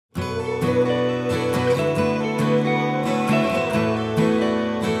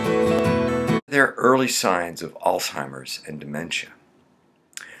early signs of Alzheimer's and dementia?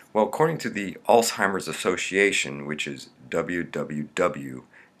 Well, according to the Alzheimer's Association, which is www.alz.org,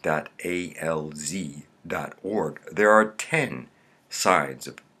 there are 10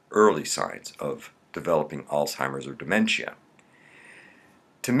 early signs of developing Alzheimer's or dementia.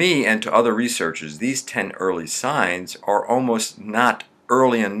 To me and to other researchers, these 10 early signs are almost not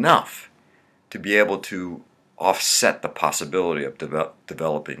early enough to be able to offset the possibility of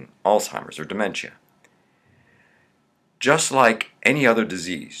developing Alzheimer's or dementia. Just like any other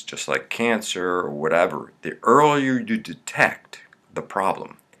disease, just like cancer or whatever, the earlier you detect the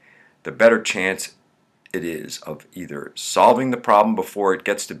problem, the better chance it is of either solving the problem before it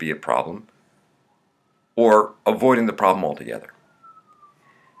gets to be a problem or avoiding the problem altogether.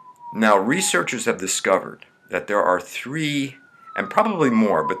 Now, researchers have discovered that there are 3, and probably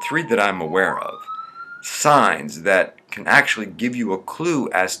more, but 3 that I'm aware of, signs that can actually give you a clue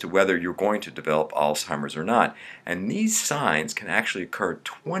as to whether you're going to develop Alzheimer's or not. And these signs can actually occur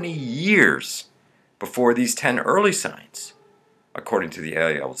 20 years before these 10 early signs, according to the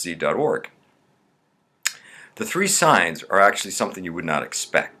alz.org. The 3 signs are actually something you would not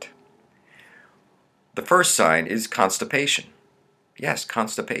expect. The first sign is constipation. Yes,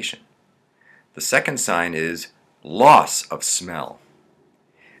 constipation. The second sign is loss of smell.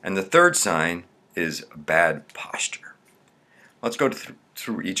 And the third sign is bad posture. Let's go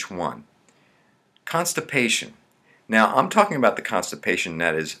through each one. Constipation. Now, I'm talking about the constipation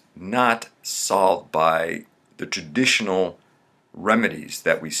that is not solved by the traditional remedies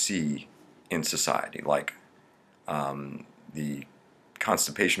that we see in society, like the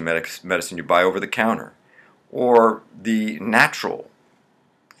constipation medicine you buy over the counter, or the natural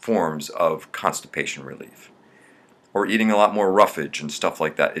forms of constipation relief, or eating a lot more roughage and stuff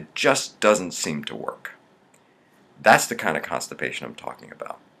like that. It just doesn't seem to work. That's the kind of constipation I'm talking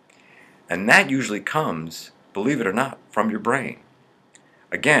about. And that usually comes, believe it or not, from your brain.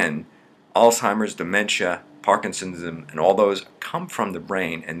 Again, Alzheimer's, dementia, Parkinsonism, and all those come from the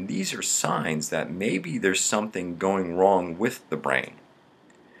brain, and these are signs that maybe there's something going wrong with the brain.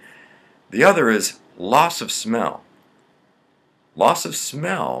 The other is loss of smell. Loss of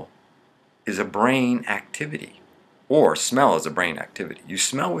smell is a brain activity, or smell is a brain activity. You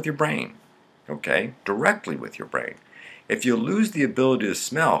smell with your brain, okay, directly with your brain. If you lose the ability to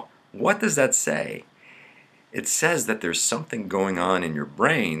smell, what does that say? It says that there's something going on in your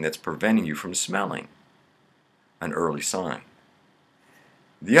brain that's preventing you from smelling, an early sign.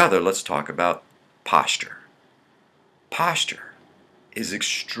 The other, let's talk about posture. Posture is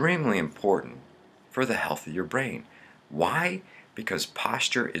extremely important for the health of your brain. Why? Because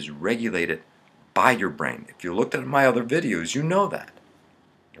posture is regulated by your brain. If you looked at my other videos, you know that.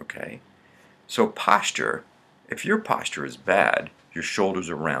 Okay? So posture, if your posture is bad, your shoulders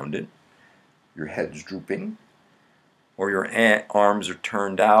are rounded, your head's drooping, or your arms are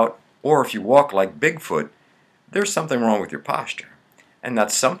turned out, or if you walk like Bigfoot, there's something wrong with your posture. And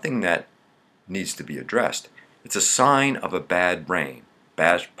that's something that needs to be addressed. It's a sign of a bad brain.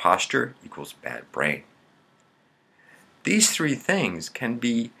 Bad posture equals bad brain. These 3 things can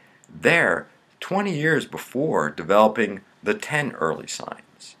be there 20 years before developing the 10 early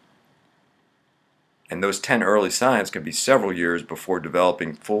signs. And those 10 early signs can be several years before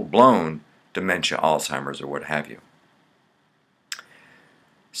developing full-blown dementia, Alzheimer's, or what have you.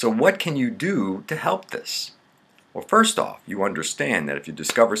 So what can you do to help this? Well, first off, you understand that if you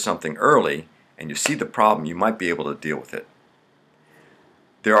discover something early and you see the problem, you might be able to deal with it.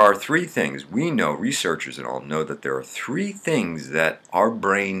 There are 3 things. We know, researchers and all know, that there are 3 things that our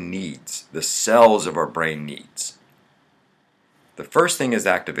brain needs, the cells of our brain needs. The first thing is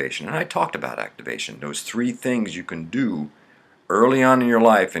activation, and I talked about activation. Those 3 things you can do early on in your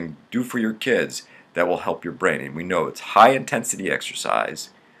life and do for your kids that will help your brain. And we know it's high-intensity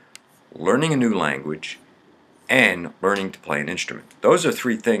exercise, learning a new language, and learning to play an instrument. Those are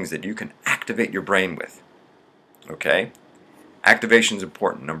 3 things that you can activate your brain with. Okay? Activation is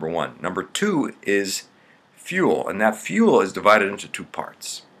important, number 1. Number 2 is fuel, and that fuel is divided into 2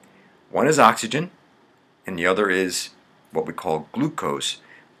 parts. One is oxygen, and the other is what we call glucose.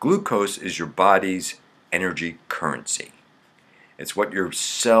 Glucose is your body's energy currency. It's what your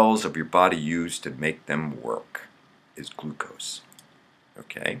cells of your body use to make them work, is glucose.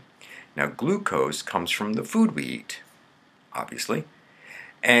 Okay? Now, glucose comes from the food we eat, obviously.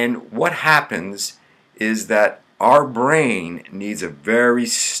 And what happens is that our brain needs a very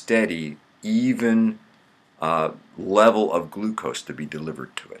steady, even level of glucose to be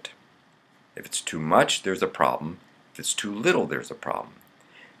delivered to it. If it's too much, there's a problem. If it's too little, there's a problem.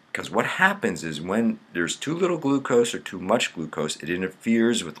 Because what happens is when there's too little glucose or too much glucose, it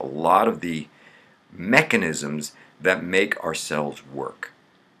interferes with a lot of the mechanisms that make our cells work.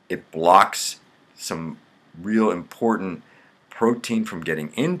 It blocks some real important protein from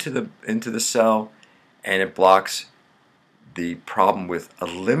getting into the cell, and it blocks the problem with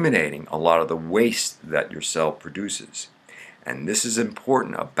eliminating a lot of the waste that your cell produces. And this is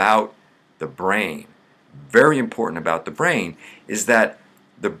important about the brain. Very important about the brain is that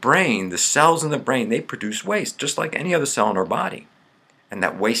the brain, the cells in the brain, they produce waste just like any other cell in our body. And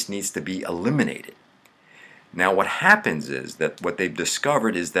that waste needs to be eliminated. Now what happens is that what they've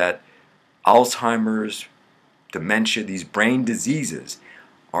discovered is that Alzheimer's, dementia, these brain diseases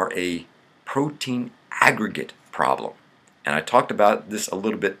are a protein aggregate problem. And I talked about this a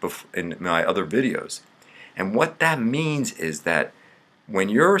little bit in my other videos. And what that means is that when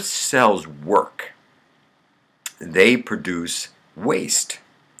your cells work, they produce waste.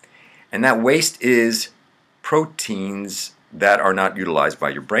 And that waste is proteins that are not utilized by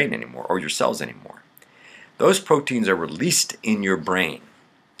your brain anymore or your cells anymore. Those proteins are released in your brain.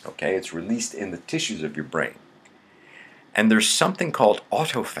 Okay, it's released in the tissues of your brain. And there's something called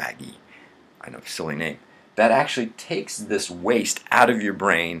autophagy, I know, silly name, that actually takes this waste out of your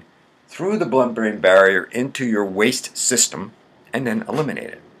brain through the blood-brain barrier into your waste system and then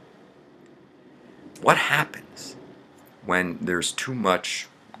eliminate it. What happens when there's too much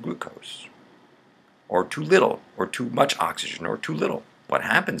glucose or too little, or too much oxygen or too little? What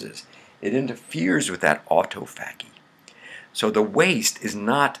happens is it interferes with that autophagy. So the waste is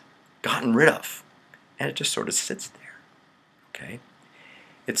not gotten rid of, and it just sort of sits there. Okay?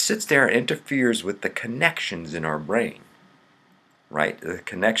 It sits there and interferes with the connections in our brain. Right? The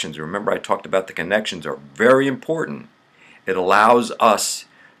connections, remember I talked about the connections are very important. It allows us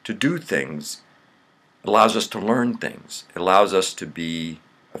to do things. It allows us to learn things. It allows us to be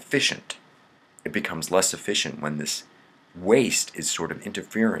efficient. It becomes less efficient when this waste is sort of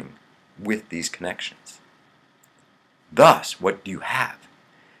interfering with these connections. Thus, what do you have?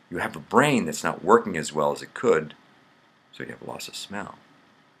 You have a brain that's not working as well as it could, so you have a loss of smell.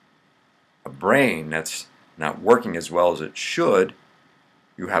 A brain that's not working as well as it should,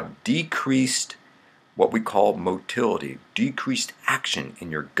 you have decreased what we call motility, decreased action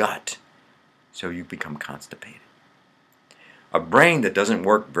in your gut, so you become constipated. A brain that doesn't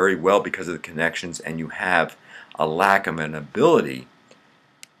work very well because of the connections, and you have a lack of an ability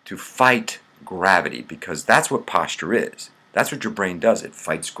to fight gravity, because that's what posture is. That's what your brain does. It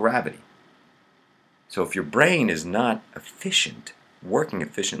fights gravity. So if your brain is not efficient, working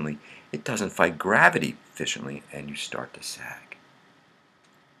efficiently, it doesn't fight gravity efficiently, and you start to sag.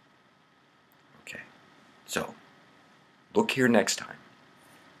 Okay, so look here next time.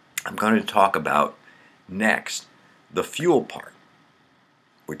 I'm going to talk about next the fuel part,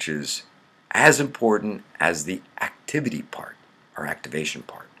 which is as important as the activity part or activation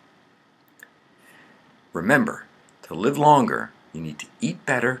part. Remember, to live longer, you need to eat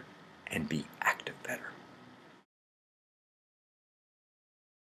better and be